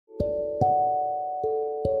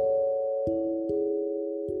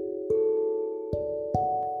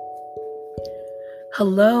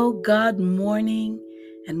Hello, God morning,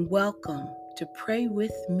 and welcome to Pray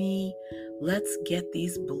With Me. Let's get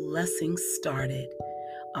these blessings started.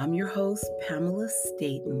 I'm your host, Pamela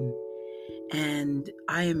Staten, and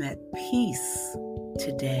I am at peace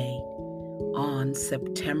today on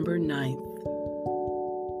September 9th.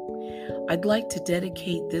 I'd like to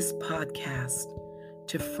dedicate this podcast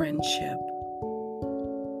to friendship.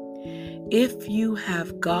 If you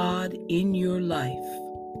have God in your life,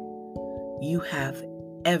 you have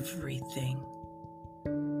everything.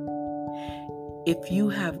 If you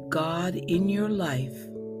have God in your life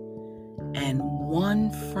and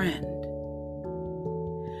one friend,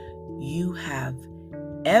 you have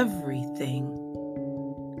everything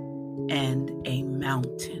and a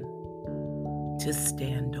mountain to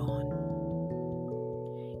stand on.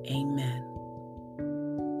 Amen.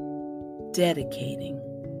 Dedicating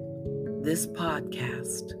this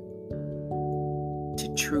podcast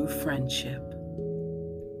to true friendship.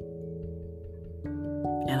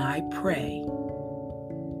 And I pray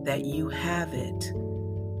that you have it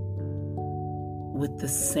with the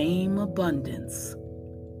same abundance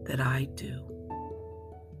that I do.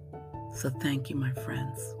 So thank you, my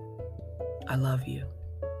friends. I love you.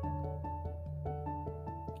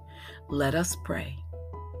 Let us pray.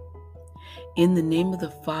 In the name of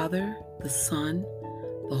the Father, the Son,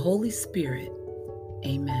 the Holy Spirit.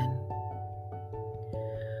 Amen.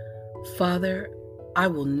 Father, I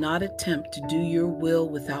will not attempt to do your will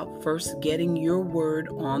without first getting your word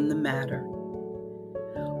on the matter.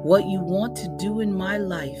 What you want to do in my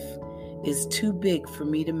life is too big for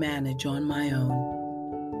me to manage on my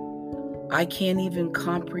own. I can't even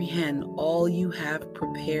comprehend all you have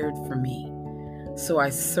prepared for me, so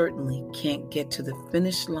I certainly can't get to the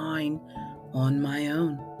finish line on my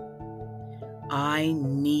own. I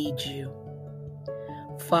need you.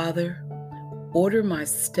 Father, order my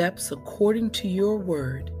steps according to your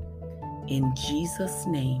word. In Jesus'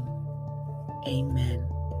 name, amen.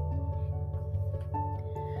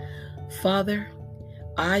 Father,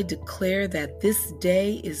 I declare that this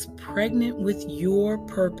day is pregnant with your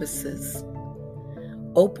purposes.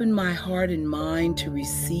 Open my heart and mind to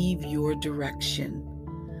receive your direction.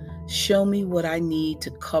 Show me what I need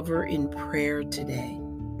to cover in prayer today.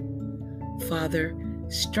 Father,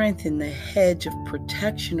 strengthen the hedge of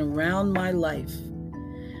protection around my life,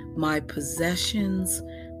 my possessions,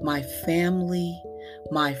 my family,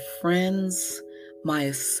 my friends, my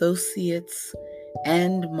associates,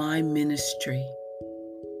 and my ministry.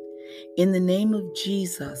 In the name of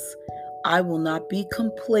Jesus, I will not be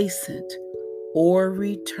complacent or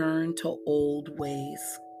return to old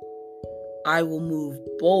ways. I will move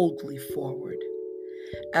boldly forward.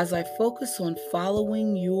 As I focus on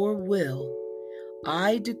following your will,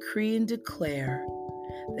 I decree and declare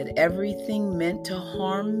that everything meant to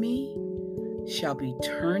harm me shall be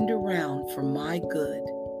turned around for my good.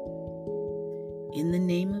 In the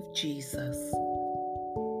name of Jesus,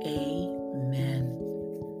 amen.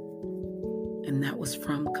 And that was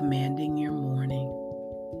from Commanding Your Morning.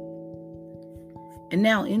 And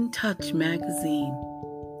now In Touch magazine,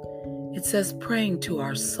 it says, praying to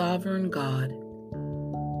our sovereign God.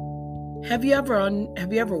 Have you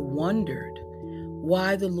ever wondered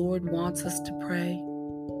why the Lord wants us to pray?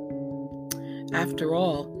 After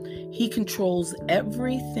all, He controls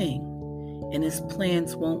everything, and His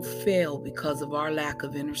plans won't fail because of our lack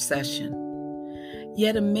of intercession.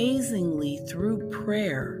 Yet amazingly, through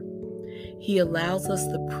prayer, He allows us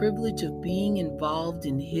the privilege of being involved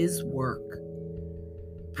in His work.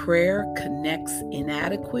 Prayer connects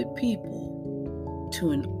inadequate people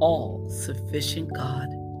to an all-sufficient God.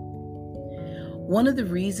 One of the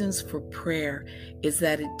reasons for prayer is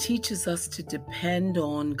that it teaches us to depend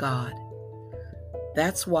on God.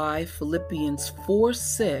 That's why Philippians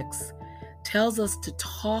 4:6 tells us to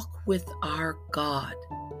talk with our God.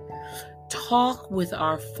 Talk with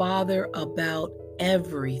our Father about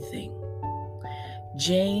everything.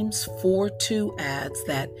 James 4:2 adds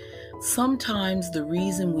that sometimes the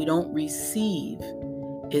reason we don't receive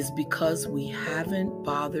is because we haven't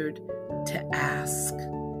bothered to ask.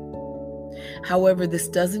 However, this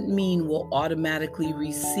doesn't mean we'll automatically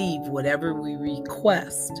receive whatever we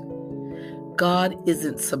request. God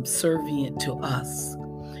isn't subservient to us.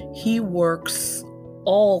 He works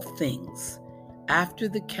all things after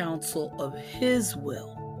the counsel of His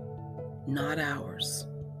will, not ours.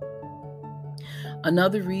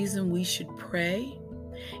 Another reason we should pray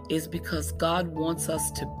is because God wants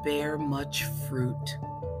us to bear much fruit.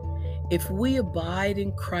 If we abide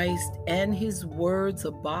in Christ and His words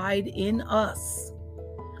abide in us,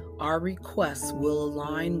 our requests will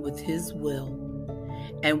align with His will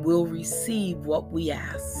and we'll receive what we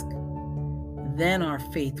ask. Then our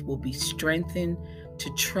faith will be strengthened to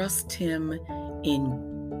trust Him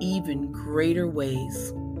in even greater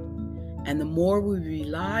ways. And the more we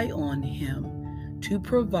rely on Him to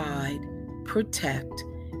provide, protect,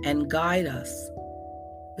 and guide us,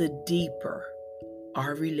 the deeper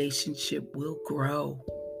our relationship will grow.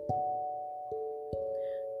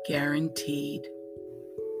 Guaranteed.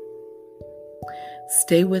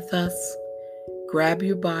 Stay with us. Grab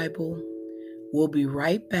your Bible. We'll be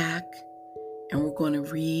right back, and we're going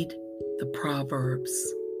to read the Proverbs.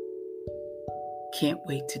 Can't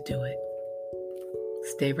wait to do it.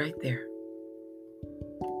 Stay right there.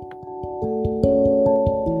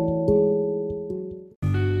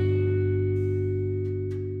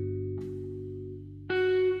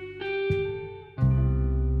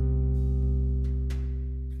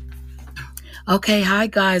 Okay, hi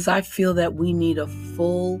guys. I feel that we need a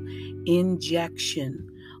full injection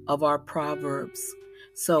of our Proverbs.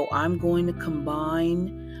 So I'm going to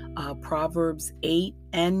combine Proverbs 8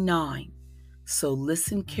 and 9. So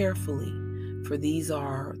listen carefully, for these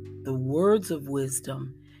are the words of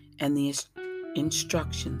wisdom and the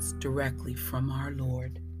instructions directly from our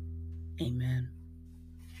Lord. Amen.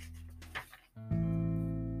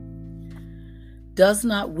 Does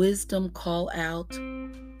not wisdom call out?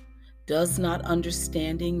 Does not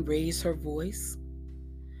understanding raise her voice?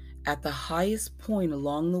 At the highest point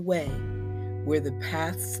along the way, where the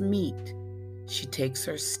paths meet, she takes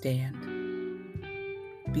her stand.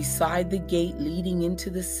 Beside the gate leading into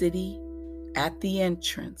the city, at the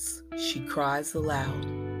entrance, she cries aloud.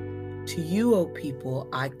 To you, O people,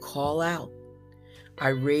 I call out. I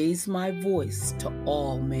raise my voice to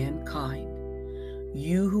all mankind.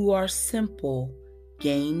 You who are simple,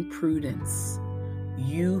 gain prudence.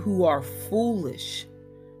 You who are foolish,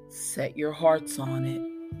 set your hearts on it.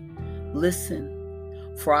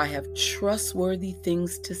 Listen, for I have trustworthy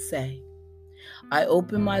things to say. I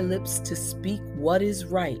open my lips to speak what is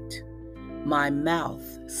right. My mouth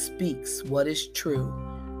speaks what is true,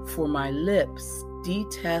 for my lips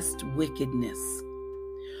detest wickedness.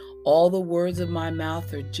 All the words of my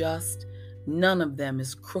mouth are just, none of them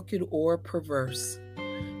is crooked or perverse.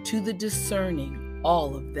 To the discerning,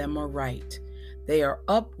 all of them are right. They are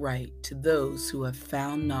upright to those who have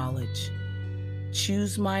found knowledge.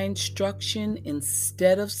 Choose my instruction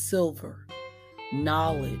instead of silver,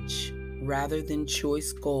 knowledge rather than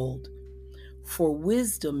choice gold. For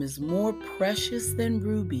wisdom is more precious than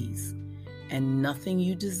rubies, and nothing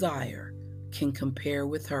you desire can compare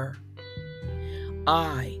with her.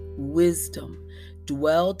 I, wisdom,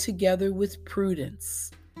 dwell together with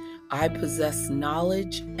prudence. I possess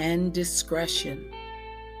knowledge and discretion.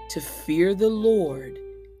 To fear the Lord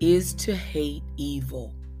is to hate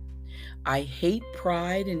evil. I hate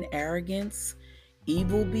pride and arrogance,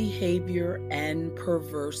 evil behavior and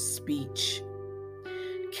perverse speech.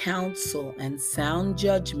 Counsel and sound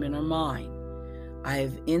judgment are mine. I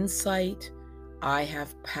have insight, I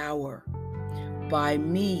have power. By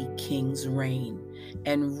me kings reign,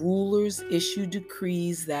 and rulers issue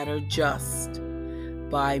decrees that are just.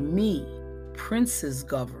 By me princes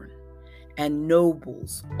govern, and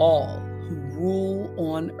nobles, all who rule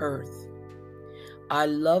on earth. I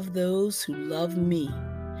love those who love me,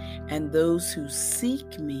 and those who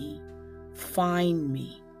seek me find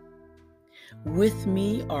me. With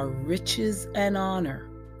me are riches and honor,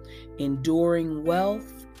 enduring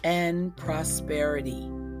wealth and prosperity.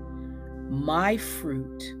 My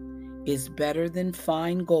fruit is better than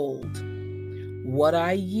fine gold. What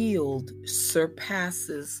I yield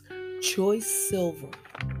surpasses choice silver.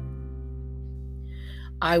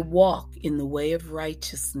 I walk in the way of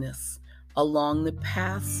righteousness, along the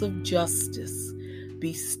paths of justice,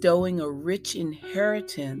 bestowing a rich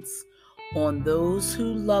inheritance on those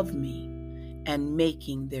who love me and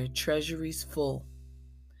making their treasuries full.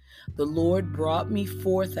 The Lord brought me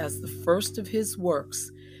forth as the first of his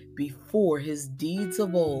works, before his deeds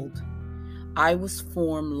of old. I was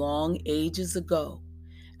formed long ages ago,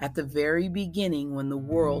 at the very beginning when the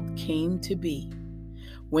world came to be.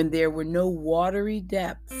 When there were no watery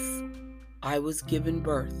depths, I was given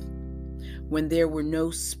birth. When there were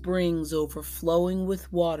no springs overflowing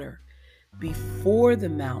with water, before the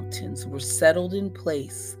mountains were settled in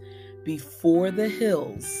place, before the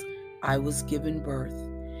hills, I was given birth.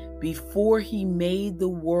 Before he made the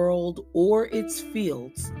world or its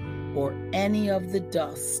fields, or any of the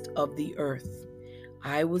dust of the earth,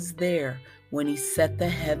 I was there when he set the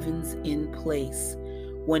heavens in place,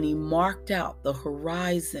 when he marked out the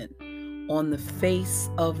horizon on the face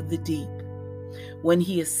of the deep, when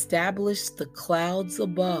he established the clouds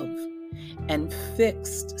above and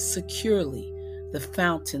fixed securely the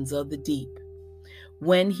fountains of the deep,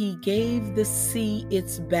 when he gave the sea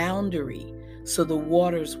its boundary so the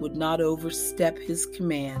waters would not overstep his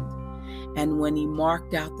command, and when he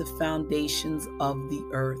marked out the foundations of the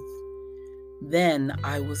earth. Then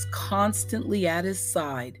I was constantly at his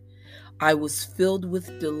side. I was filled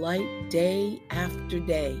with delight day after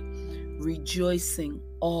day, rejoicing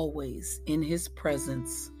always in his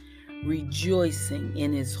presence, rejoicing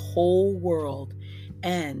in his whole world,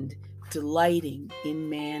 and delighting in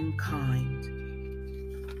mankind.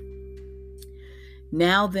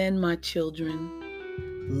 Now then, my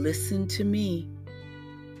children, listen to me.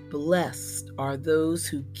 Blessed are those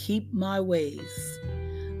who keep my ways.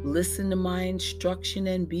 Listen to my instruction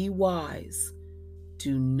and be wise.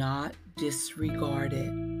 Do not disregard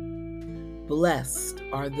it. Blessed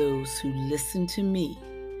are those who listen to me,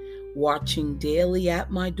 watching daily at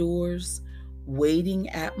my doors, waiting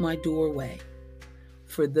at my doorway.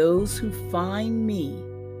 For those who find me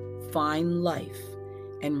find life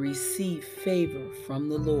and receive favor from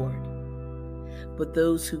the Lord. But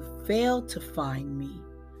those who fail to find me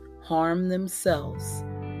harm themselves.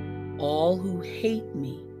 All who hate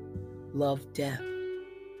me love death.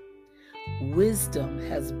 Wisdom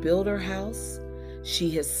has built her house.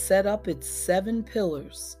 She has set up its 7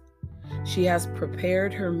 pillars. She has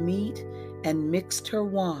prepared her meat and mixed her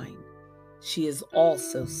wine. She has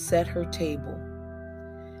also set her table.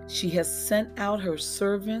 She has sent out her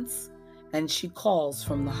servants, and she calls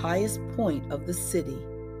from the highest point of the city.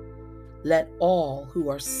 Let all who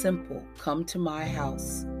are simple come to my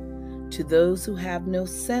house. To those who have no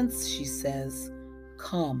sense, she says,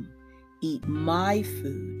 come, eat my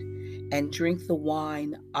food and drink the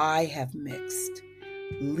wine I have mixed.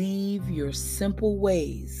 Leave your simple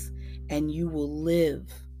ways and you will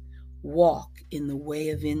live. Walk in the way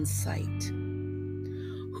of insight.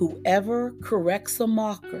 Whoever corrects a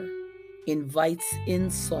mocker invites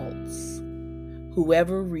insults.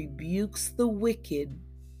 Whoever rebukes the wicked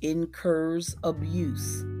incurs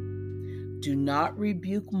abuse. Do not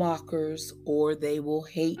rebuke mockers, or they will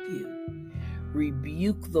hate you.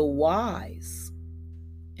 Rebuke the wise,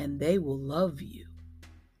 and they will love you.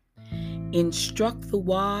 Instruct the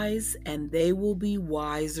wise, and they will be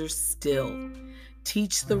wiser still.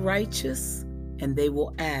 Teach the righteous, and they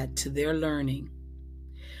will add to their learning.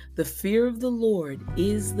 The fear of the Lord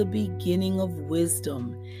is the beginning of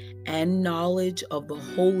wisdom, and knowledge of the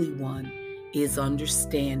Holy One is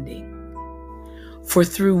understanding. For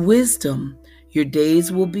through wisdom your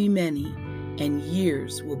days will be many, and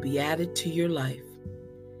years will be added to your life.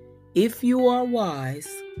 If you are wise,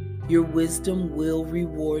 your wisdom will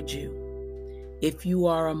reward you. If you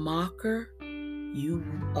are a mocker, you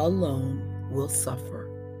alone will suffer.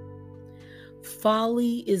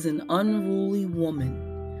 Folly is an unruly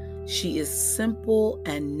woman. She is simple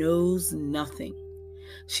and knows nothing.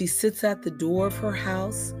 She sits at the door of her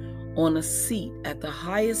house on a seat at the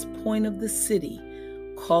highest point of the city,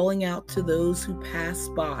 calling out to those who pass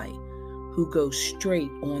by, who go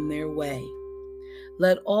straight on their way.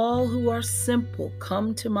 Let all who are simple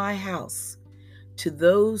come to my house. To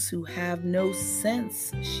those who have no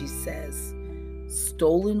sense, she says,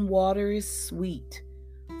 stolen water is sweet.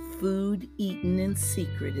 Food eaten in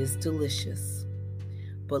secret is delicious.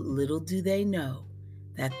 But little do they know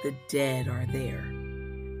that the dead are there,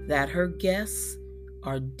 that her guests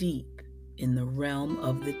are deep in the realm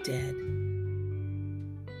of the dead.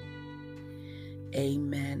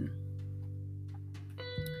 Amen.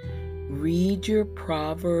 Read your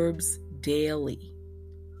Proverbs daily.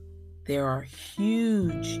 There are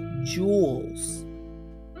huge jewels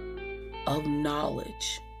of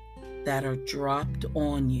knowledge that are dropped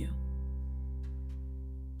on you.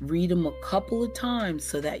 Read them a couple of times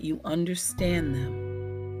so that you understand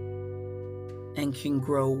them and can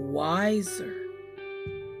grow wiser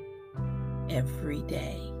every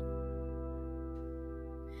day.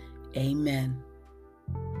 Amen.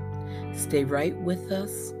 Stay right with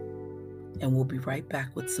us, and we'll be right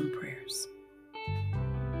back with some prayers.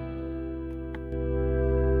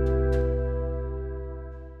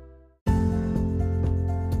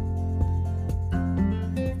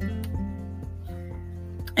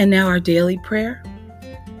 And now our daily prayer.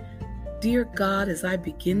 Dear God, as I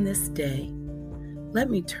begin this day, let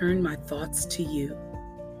me turn my thoughts to you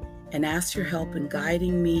and ask your help in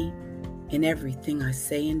guiding me in everything I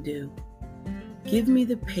say and do. Give me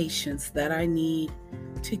the patience that I need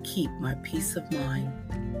to keep my peace of mind.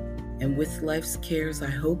 And with life's cares, I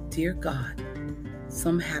hope, dear God,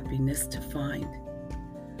 some happiness to find.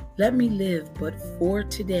 Let me live but for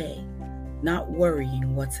today, not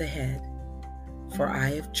worrying what's ahead. For I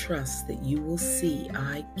have trust that you will see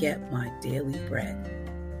I get my daily bread.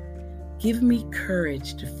 Give me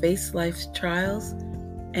courage to face life's trials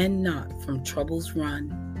and not from trouble's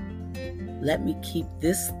run. Let me keep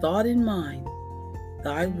this thought in mind,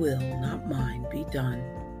 thy will, not mine, be done.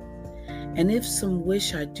 And if some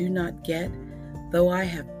wish I do not get, though I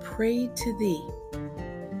have prayed to thee,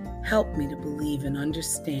 help me to believe and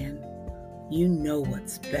understand you know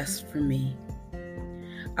what's best for me.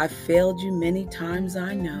 I've failed you many times,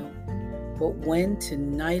 I know, but when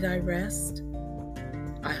tonight I rest,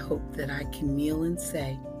 I hope that I can kneel and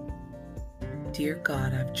say, Dear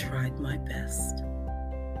God, I've tried my best.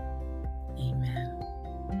 Amen.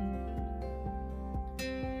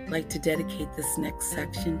 I'd like to dedicate this next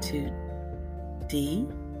section to D.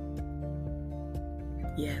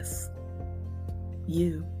 Yes,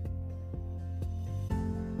 you.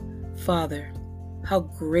 Father, how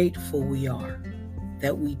grateful we are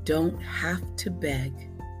that we don't have to beg,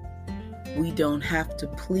 we don't have to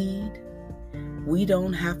plead, we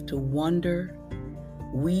don't have to wonder,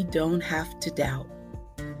 we don't have to doubt.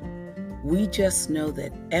 We just know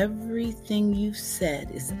that everything you've said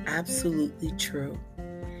is absolutely true,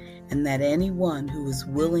 and that anyone who is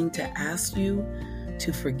willing to ask you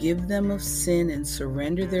to forgive them of sin and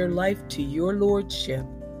surrender their life to your lordship,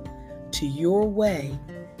 to your way,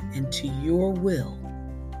 and to your will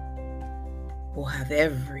have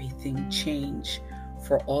everything change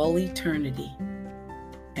for all eternity.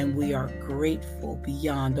 And we are grateful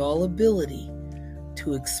beyond all ability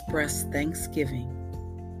to express thanksgiving.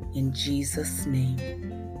 In Jesus' name,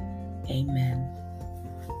 amen.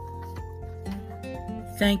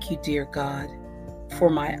 Thank you, dear God, for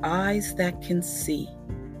my eyes that can see,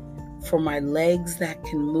 for my legs that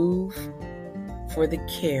can move, for the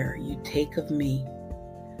care you take of me,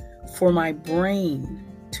 for my brain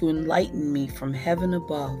to enlighten me from heaven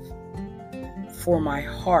above, for my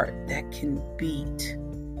heart that can beat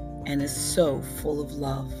and is so full of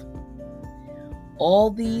love. All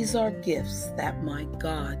these are gifts that my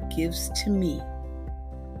God gives to me.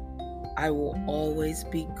 I will always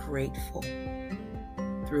be grateful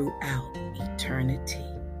throughout eternity.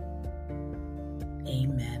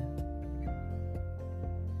 Amen.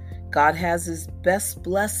 God has His best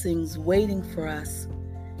blessings waiting for us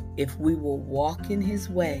if we will walk in His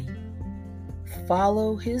way,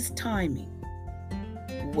 follow His timing,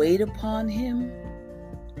 wait upon Him,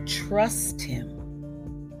 trust Him,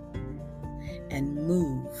 and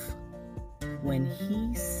move when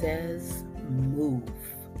He says move.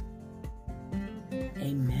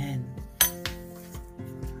 Amen.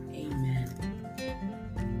 Amen.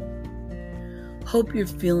 Hope you're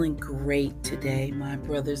feeling great today, my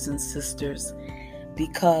brothers and sisters,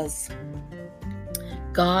 because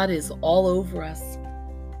God is all over us.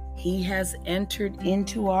 He has entered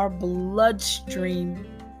into our bloodstream,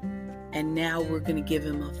 and now we're going to give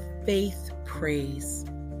Him a faith praise.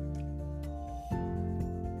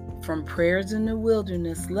 From prayers in the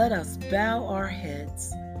wilderness, let us bow our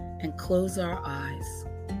heads and close our eyes.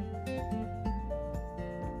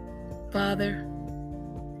 Father,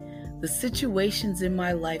 the situations in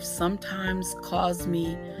my life sometimes cause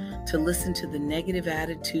me to listen to the negative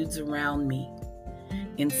attitudes around me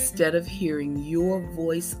instead of hearing your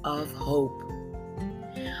voice of hope.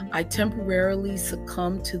 I temporarily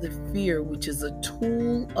succumb to the fear, which is a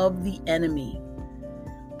tool of the enemy,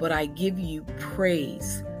 but I give you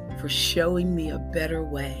praise for showing me a better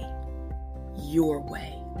way, your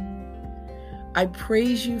way. I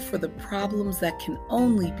praise you for the problems that can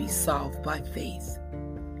only be solved by faith.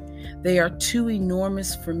 They are too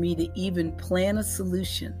enormous for me to even plan a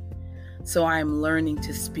solution, so I am learning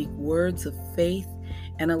to speak words of faith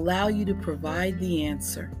and allow you to provide the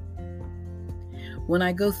answer. When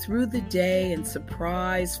I go through the day and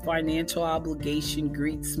surprise financial obligation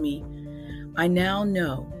greets me, I now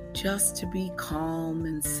know just to be calm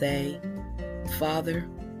and say, Father,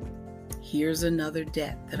 here's another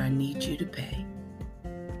debt that I need you to pay.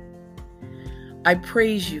 I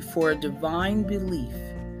praise you for a divine belief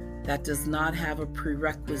that does not have a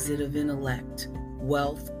prerequisite of intellect,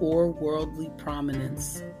 wealth, or worldly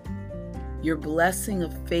prominence. Your blessing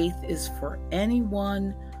of faith is for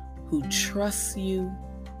anyone who trusts you,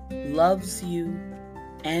 loves you,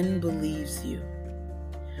 and believes you.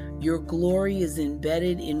 Your glory is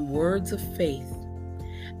embedded in words of faith.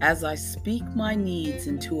 As I speak my needs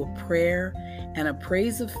into a prayer and a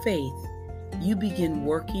praise of faith, you begin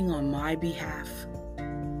working on my behalf.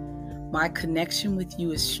 My connection with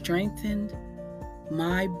you is strengthened.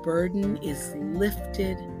 My burden is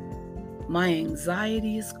lifted. My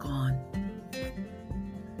anxiety is gone.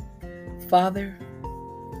 Father,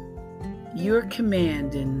 your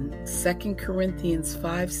command in 2 Corinthians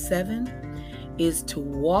 5:7 is to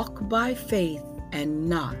walk by faith and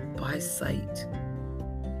not by sight.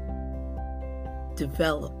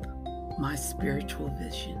 develop my spiritual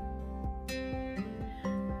vision.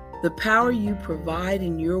 The power you provide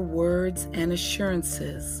in your words and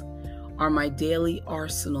assurances are my daily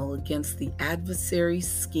arsenal against the adversary's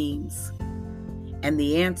schemes, and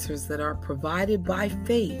the answers that are provided by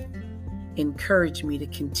faith encourage me to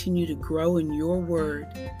continue to grow in your word.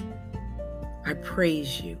 I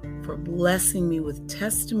praise you for blessing me with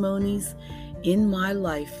testimonies in my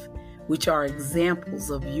life, which are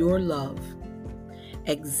examples of your love,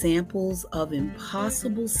 examples of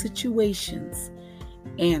impossible situations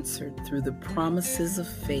answered through the promises of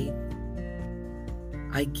faith.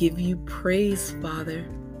 I give you praise, Father,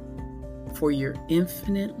 for your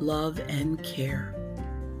infinite love and care.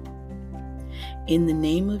 In the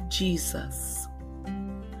name of Jesus,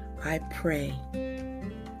 I pray.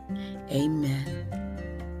 Amen.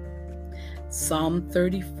 Psalm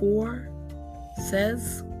 34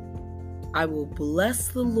 says, I will bless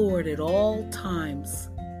the Lord at all times.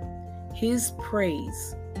 His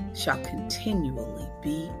praise shall continually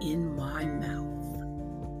be in my mouth.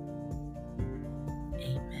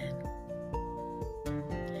 Amen.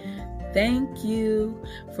 Thank you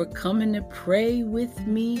for coming to pray with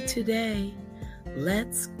me today.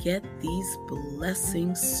 Let's get these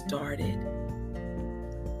blessings started.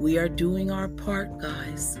 We are doing our part,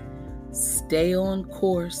 guys. Stay on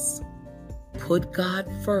course. Put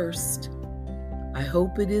God first. I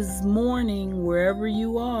hope it is morning wherever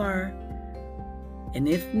you are. And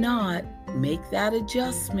if not, make that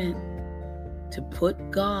adjustment to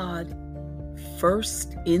put God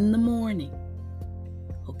first in the morning.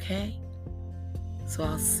 Okay? So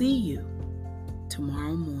I'll see you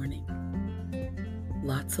tomorrow morning.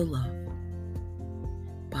 Lots of love.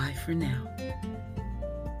 Bye for now.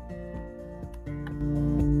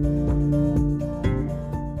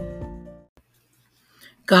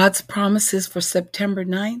 God's promises for September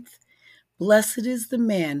 9th. Blessed is the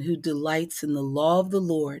man who delights in the law of the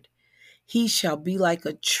Lord. He shall be like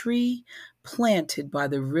a tree planted by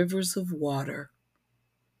the rivers of water.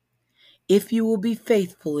 If you will be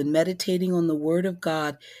faithful in meditating on the word of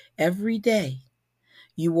God every day,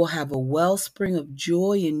 you will have a wellspring of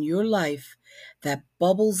joy in your life that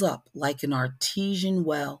bubbles up like an artesian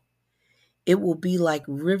well. It will be like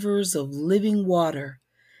rivers of living water.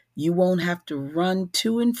 You won't have to run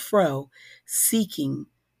to and fro seeking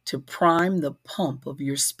to prime the pump of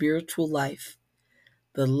your spiritual life.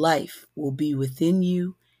 The life will be within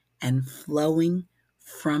you and flowing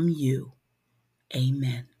from you.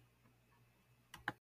 Amen.